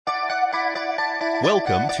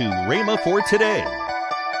Welcome to Rhema for Today.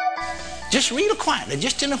 Just real quietly,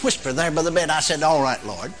 just in a whisper there by the bed, I said, all right,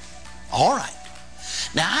 Lord, all right.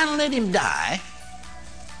 Now, I'll let him die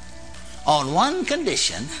on one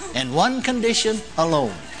condition, and one condition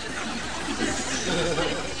alone.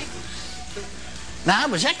 Now, I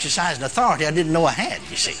was exercising authority I didn't know I had,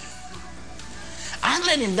 you see. I'll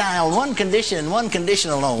let him die on one condition and one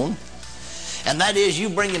condition alone, and that is you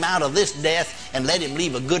bring him out of this death and let him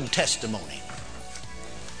leave a good testimony.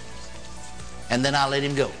 And then I'll let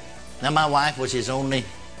him go. Now, my wife was his only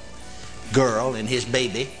girl and his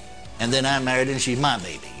baby, and then I married her and she's my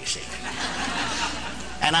baby, you see.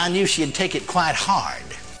 And I knew she'd take it quite hard.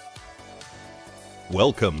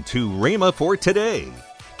 Welcome to Rhema for Today.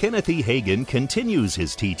 Kenneth E. Hagin continues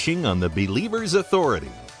his teaching on the believer's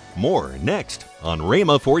authority. More next on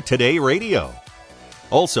Rhema for Today Radio.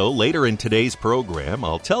 Also, later in today's program,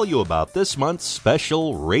 I'll tell you about this month's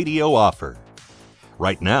special radio offer.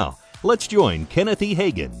 Right now, let's join Kenneth E.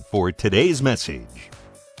 Hagin for today's message.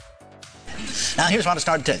 Now, here's what I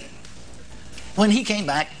started to tell you. When he came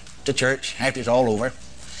back to church after it's all over,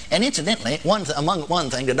 and incidentally, one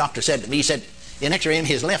thing the doctor said to me, he said, in X-ray in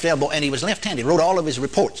his left elbow, and he was left-handed, wrote all of his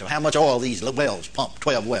reports of how much oil these wells pump,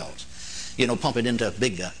 12 wells. Pump it into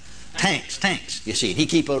big tanks, you see. He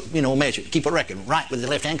keep a measure, keep a record right with his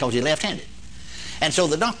left hand because he's left-handed. And so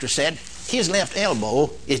the doctor said his left elbow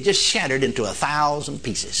is just shattered into 1,000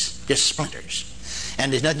 pieces, just splinters.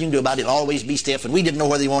 And there's nothing you can do about it. It'll always be stiff. And we didn't know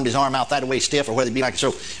whether he wanted his arm out that way stiff or whether it'd be like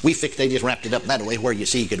so. They just wrapped it up that way where you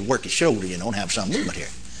see he could work his shoulder, and have some movement here.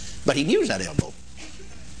 But he'd use that elbow.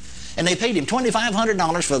 And they paid him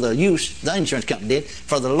 $2,500 for the use, the insurance company did,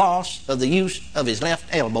 for the loss of the use of his left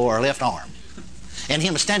elbow or left arm. And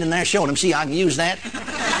him standing there showing him, see, I can use that.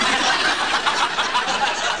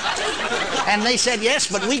 And they said,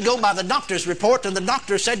 yes, but we go by the doctor's report, and the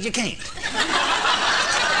doctor said you can't.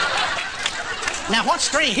 Now, what's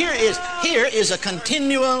strange here is a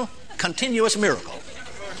continuous miracle.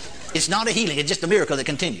 It's not a healing, it's just a miracle that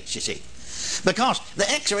continues, you see. Because the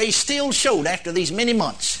x-rays still showed, after these many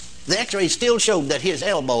months, the x-rays still showed that his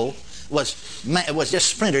elbow was just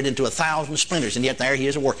splintered into 1,000 splinters, and yet there he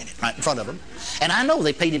is working it right in front of him. And I know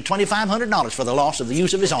they paid him $2,500 for the loss of the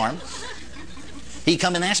use of his arm. He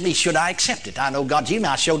come and asked me, should I accept it? I know God's healed me.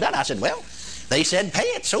 I showed that. I said, well, they said pay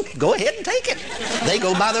it, so go ahead and take it. They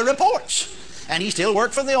go by the reports. And he still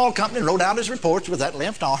worked for the oil company, wrote out his reports with that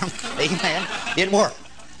left arm. Amen. It worked.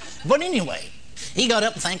 But anyway, he got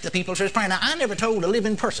up and thanked the people for his prayer. Now, I never told a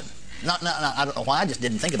living person. I don't know why. I just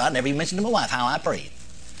didn't think about it. Never even mentioned to my wife how I prayed.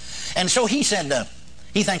 And so he said,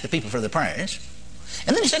 he thanked the people for their prayers.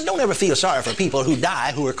 And then he said, don't ever feel sorry for people who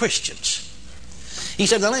die who are Christians. He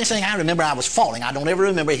said, the last thing I remember, I was falling. I don't ever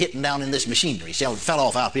remember hitting down in this machinery. See, I fell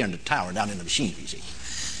off out here in the tower down in the machinery, you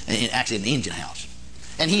see. Actually in the engine house.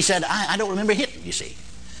 And he said, I don't remember hitting, you see.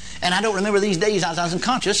 And I don't remember these days I was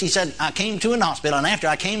unconscious. He said, I came to an hospital, and after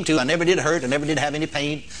I came to, I never did hurt, I never did have any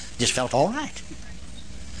pain. Just felt all right.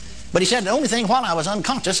 But he said, the only thing while I was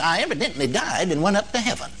unconscious, I evidently died and went up to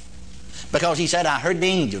heaven. Because he said, I heard the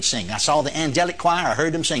angels sing. I saw the angelic choir. I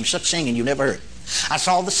heard them sing. Such singing you never heard. I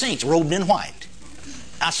saw the saints robed in white.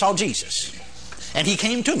 I saw Jesus. And he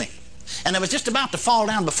came to me. And I was just about to fall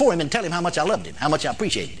down before him and tell him how much I loved him, how much I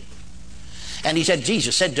appreciated him. And he said,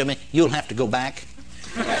 Jesus said to me, you'll have to go back.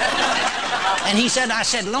 And he said, I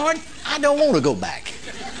said, Lord, I don't want to go back.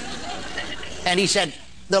 And he said,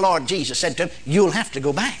 the Lord Jesus said to him, you'll have to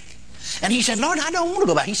go back. And he said, Lord, I don't want to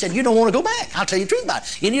go back. He said, you don't want to go back. I'll tell you the truth about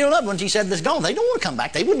it. Your loved ones, he said, that's gone. They don't want to come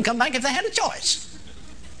back. They wouldn't come back if they had a choice.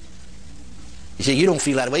 He said, you don't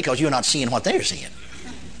feel that way because you're not seeing what they're seeing.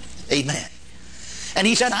 Amen. And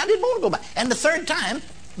he said, I didn't want to go back. And the third time,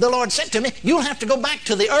 the Lord said to me, you'll have to go back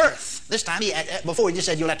to the earth. This time, before he just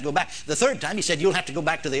said, you'll have to go back. The third time, he said, you'll have to go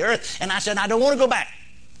back to the earth. And I said, I don't want to go back.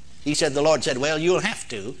 He said, the Lord said, well, you'll have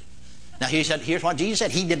to. Now, he said, here's what Jesus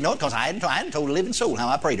said. He didn't know it because I hadn't told a living soul how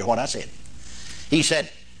I prayed or what I said. He said,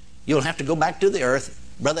 you'll have to go back to the earth.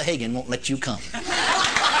 Brother Hagin won't let you come.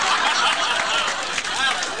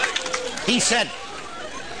 He said,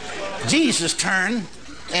 Jesus turned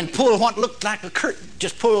and pulled what looked like a curtain.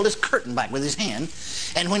 Just pulled this curtain back with his hand.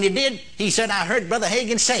 And when he did, he said, I heard Brother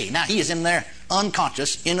Hagin say. Now, he is in there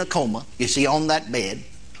unconscious, in a coma, you see, on that bed,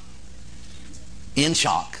 in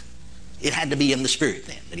shock. It had to be in the spirit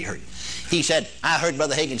then that he heard it. He said, I heard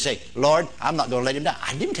Brother Hagin say, Lord, I'm not going to let him die.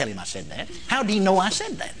 I didn't tell him I said that. How do you know I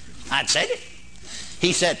said that? I'd said it.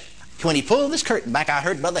 He said, when he pulled this curtain back, I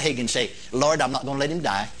heard Brother Hagin say, Lord, I'm not going to let him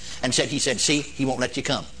die. And he said, see, he won't let you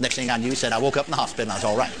come. Next thing I knew, he said, I woke up in the hospital and I was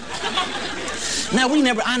all right. Now,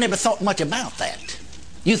 I never thought much about that.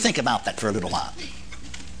 You think about that for a little while.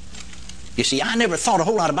 You see, I never thought a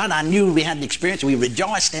whole lot about it. I knew we had the experience. We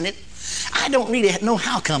rejoiced in it. I don't really know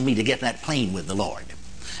how come me to get that plane with the Lord.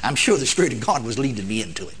 I'm sure the Spirit of God was leading me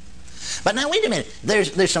into it. But now, wait a minute.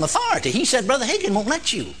 There's some authority. He said, Brother Hagin won't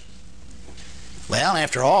let you. Well,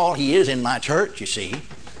 after all, he is in my church, you see.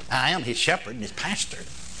 I am his shepherd and his pastor.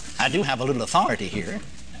 I do have a little authority here.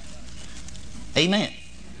 Amen.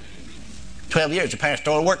 12 years of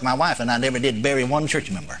pastoral work, my wife and I never did bury one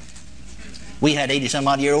church member. We had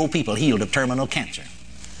 80-some-odd-year-old people healed of terminal cancer.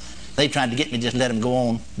 They tried to get me to just let them go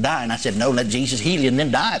on die, and I said, no, let Jesus heal you and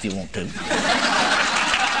then die if you want to.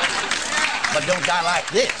 But don't die like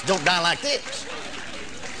this. Don't die like this.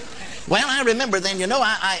 Well, I remember then,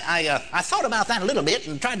 I thought about that a little bit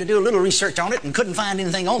and tried to do a little research on it and couldn't find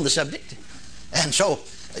anything on the subject. And so,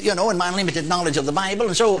 in my limited knowledge of the Bible,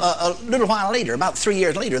 and so a little while later, about 3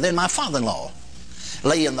 years later, then my father-in-law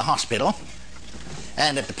lay in the hospital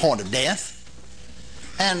and at the point of death.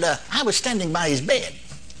 And I was standing by his bed.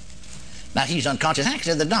 Now, he's unconscious.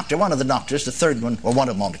 Actually, the doctor, one of the doctors, the third one, or one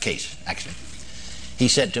of them on the case, actually, he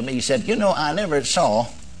said to me, he said, I never saw,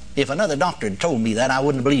 if another doctor had told me that, I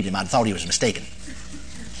wouldn't have believed him. I'd thought he was mistaken.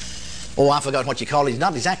 Oh, I forgot what you call it. He's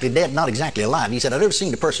not exactly dead, not exactly alive. He said, I've never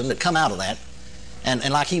seen a person that come out of that and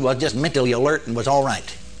like he was, just mentally alert and was all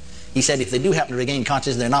right. He said, if they do happen to regain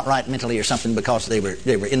consciousness, they're not right mentally or something because they were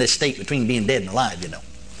in this state between being dead and alive,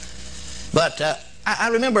 But I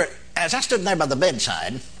remember, as I stood there by the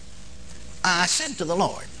bedside, I said to the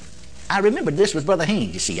Lord, I remembered this with Brother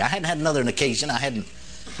Haynes, you see. I hadn't had another occasion. I hadn't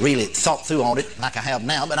really thought through on it like I have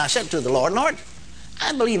now. But I said to the Lord, Lord,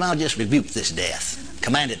 I believe I'll just rebuke this death.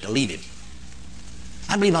 Command it to leave him.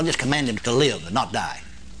 I believe I'll just command him to live and not die.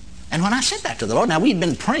 And when I said that to the Lord, now we'd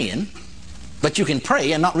been praying, but you can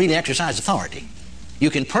pray and not really exercise authority. You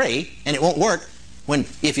can pray and it won't work when,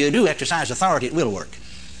 if you do exercise authority, it will work.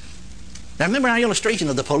 Now remember our illustration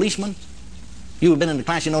of the policeman? You have been in the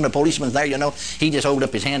class, the policeman's there, he just hold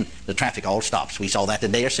up his hand, the traffic all stops. We saw that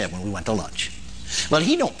today or 7 when we went to lunch. Well,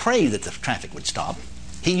 he don't pray that the traffic would stop.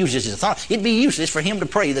 He uses his authority. It'd be useless for him to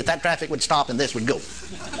pray that traffic would stop and this would go.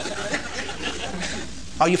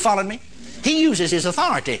 Are you following me? He uses his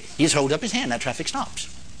authority. He just holds up his hand, that traffic stops.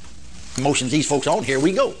 Motions these folks on, here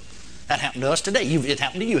we go. That happened to us today. It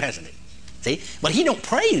happened to you, hasn't it? See? But he don't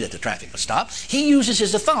pray that the traffic will stop. He uses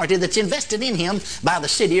his authority that's invested in him by the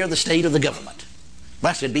city or the state or the government.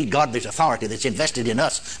 Blessed be God, there's authority that's invested in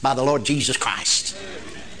us by the Lord Jesus Christ.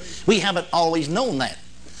 We haven't always known that.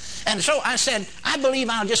 And so I said, I believe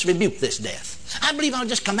I'll just rebuke this death. I believe I'll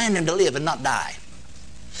just command him to live and not die.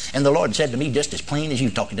 And the Lord said to me, just as plain as you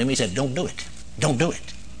talking to me, he said, don't do it. Don't do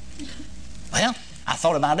it. Well, I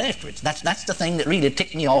thought about it afterwards. That's the thing that really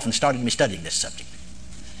ticked me off and started me studying this subject.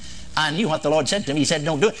 I knew what the Lord said to me. He said,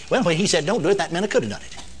 don't do it. Well, when he said don't do it, that meant I could have done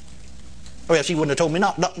it. Or else he wouldn't have told me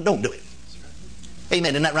don't do it.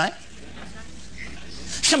 Amen, isn't that right?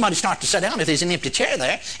 Somebody starts to sit down if there's an empty chair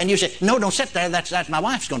there, and you say, no, don't sit there, that's my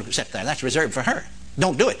wife's going to sit there, that's reserved for her.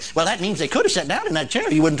 Don't do it. Well, that means they could have sat down in that chair.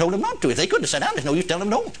 You wouldn't have told them not to. If they could have sat down, there's no use telling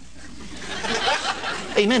them don't.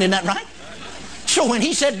 Amen, isn't that right? So when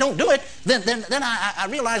he said don't do it, then I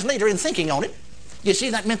realized later in thinking on it, you see,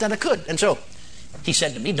 that meant that I could. And so he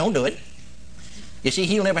said to me, don't do it. You see,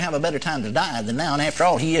 he'll never have a better time to die than now, and after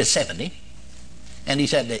all, he is 70. And he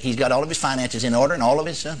said that he's got all of his finances in order and all of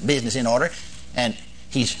his business in order, and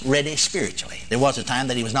he's ready spiritually. There was a time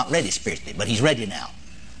that he was not ready spiritually, but he's ready now.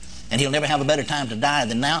 And he'll never have a better time to die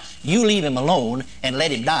than now. You leave him alone and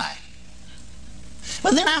let him die.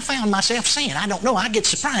 But then I found myself saying, I don't know, I get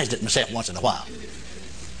surprised at myself once in a while.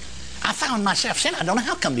 I found myself saying, I don't know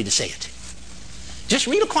how come me to say it. Just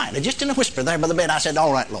real quietly, just in a whisper there by the bed, I said,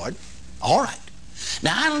 all right, Lord, all right.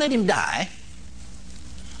 Now I'll let him die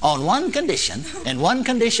on one condition, and one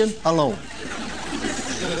condition alone.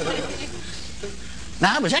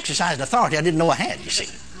 Now I was exercising authority I didn't know I had, you see.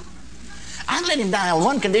 I'd let him die on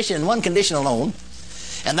one condition and one condition alone,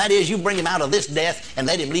 and that is you bring him out of this death and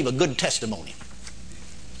let him leave a good testimony.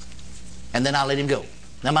 And then I'll let him go.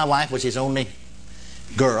 Now my wife was his only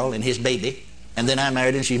girl and his baby, and then I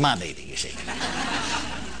married her and she's my baby, you see.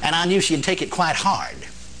 And I knew she'd take it quite hard.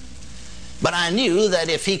 But I knew that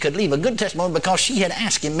if he could leave a good testimony, because she had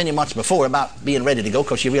asked him many months before about being ready to go,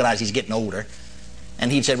 because she realized he's getting older.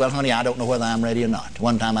 And he'd said, well, honey, I don't know whether I'm ready or not.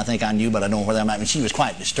 One time I think I knew, but I don't know whether I'm not. And she was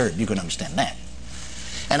quite disturbed. You can understand that.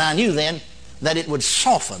 And I knew then that it would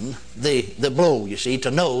soften the blow, you see, to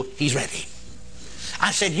know he's ready. I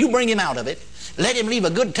said, you bring him out of it, let him leave a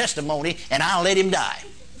good testimony, and I'll let him die.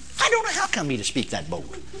 I don't know how come me to speak that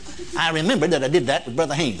bold. I remembered that I did that with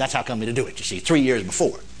Brother Haynes. That's how come me to do it, you see, 3 years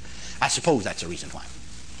before. I suppose that's the reason why.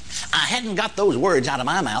 I hadn't got those words out of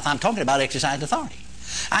my mouth. I'm talking about exercised authority.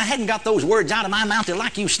 I hadn't got those words out of my mouth till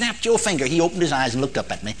like you snapped your finger. He opened his eyes and looked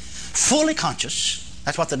up at me, fully conscious.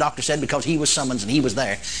 That's what the doctor said, because he was summoned and he was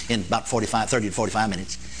there in about 30 to 45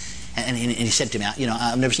 minutes. And he said to me,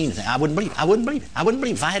 I've never seen anything. I wouldn't believe it. I wouldn't believe it. I wouldn't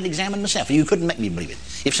believe it if I hadn't examined myself. You couldn't make me believe it.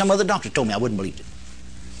 If some other doctor told me, I wouldn't believe it.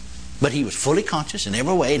 But he was fully conscious in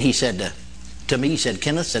every way, and he said to me, he said,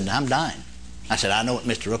 Kenneth, said, I'm dying. I said, I know it,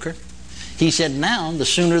 Mr. Rooker. He said, now, the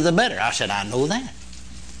sooner the better. I said, I know that.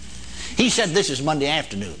 He said, this is Monday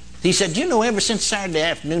afternoon. He said, ever since Saturday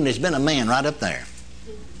afternoon, there's been a man right up there.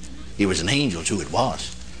 He was an angel, who it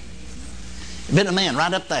was. Been a man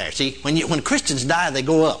right up there. See, when Christians die, they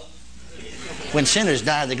go up. When sinners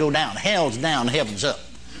die, they go down. Hell's down, heaven's up,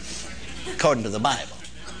 according to the Bible.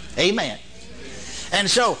 Amen. And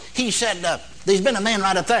so he said, there's been a man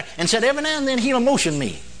right up there, and said, every now and then he'll motion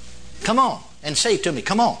me. Come on. And say to me,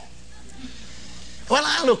 come on. Well,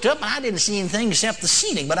 I looked up, and I didn't see anything except the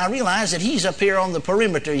ceiling, but I realized that he's up here on the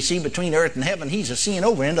perimeter, you see, between earth and heaven. He's seeing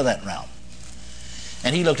over into that realm.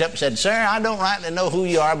 And he looked up and said, sir, I don't rightly know who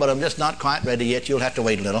you are, but I'm just not quite ready yet. You'll have to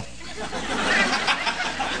wait a little.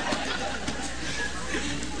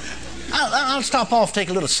 I'll stop off, take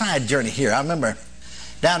a little side journey here. I remember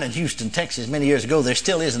down in Houston, Texas, many years ago, there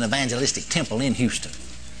still is an evangelistic temple in Houston.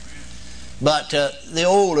 But the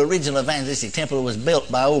old original evangelistic temple was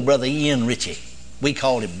built by old brother Ian Ritchie. We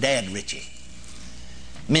called him Dad Ritchie.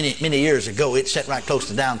 Many years ago, it sat right close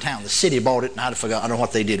to downtown. The city bought it, and I don't know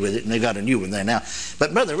what they did with it, and they got a new one there now.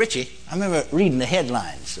 But Brother Ritchie, I remember reading the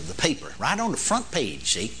headlines of the paper, right on the front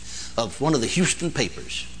page, see, of one of the Houston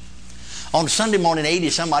papers. On Sunday morning,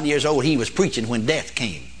 80-some-odd years old, he was preaching when death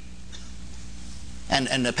came.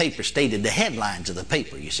 And the paper stated the headlines of the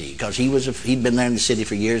paper, you see, because he'd been there in the city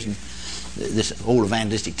for years, and this old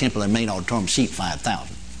evangelistic temple in main auditorium seat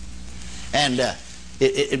 5,000. And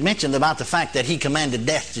it mentioned about the fact that he commanded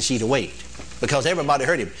death to wait, because everybody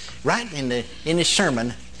heard him right in his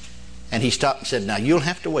sermon, and he stopped and said, now you'll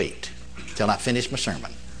have to wait till I finish my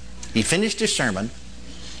sermon. He finished his sermon,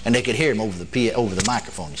 and they could hear him over the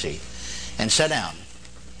microphone, you see, and sat down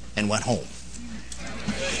and went home.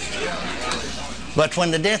 But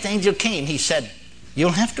when the death angel came, he said,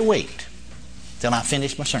 you'll have to wait till I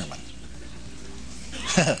finish my sermon.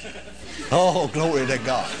 Oh, glory to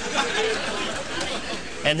God.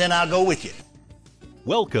 And then I'll go with you.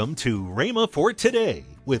 Welcome to Rhema for Today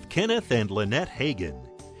with Kenneth and Lynette Hagin.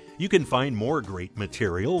 You can find more great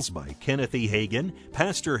materials by Kenneth E. Hagin,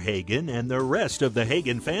 Pastor Hagin, and the rest of the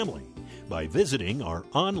Hagin family by visiting our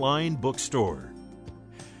online bookstore.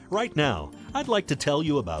 Right now, I'd like to tell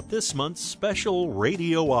you about this month's special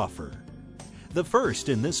radio offer. The first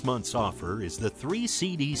in this month's offer is the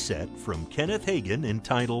 3-CD set from Kenneth Hagin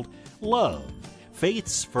entitled Love,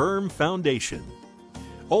 Faith's Firm Foundation.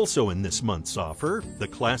 Also in this month's offer, the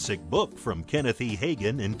classic book from Kenneth E.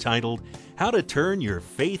 Hagin entitled How to Turn Your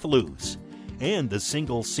Faith Loose, and the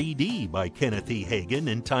single CD by Kenneth E. Hagin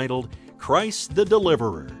entitled Christ the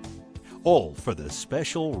Deliverer. All for the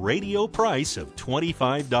special radio price of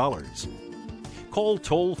 $25. Call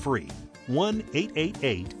toll-free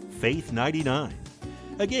 1-888-FAITH-99.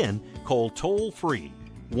 Again, call toll-free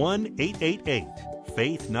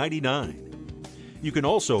 1-888-FAITH-99. You can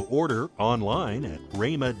also order online at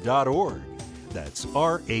rhema.org. That's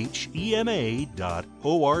RHEMA.org.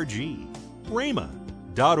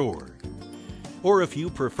 rhema.org. Or if you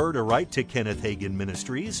prefer to write to Kenneth Hagin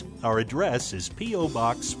Ministries, our address is P.O.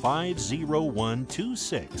 Box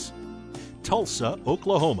 50126, Tulsa,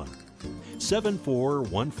 Oklahoma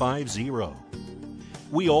 74150.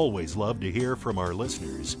 We always love to hear from our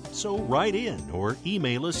listeners, so write in or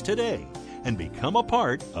email us today and become a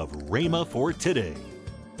part of Rhema for Today.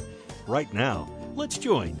 Right now, let's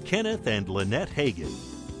join Kenneth and Lynette Hagin.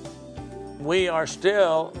 We are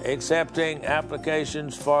still accepting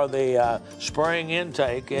applications for the spring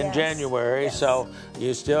intake in January, so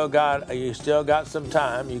you still got some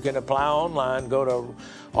time. You can apply online. Go to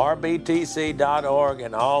rbtc.org,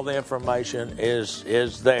 and all the information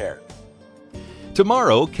is there.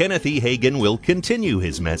 Tomorrow, Kenneth E. Hagin will continue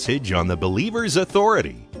his message on the believer's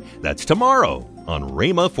authority. That's tomorrow on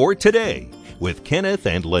Rhema for Today with Kenneth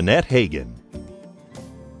and Lynette Hagin.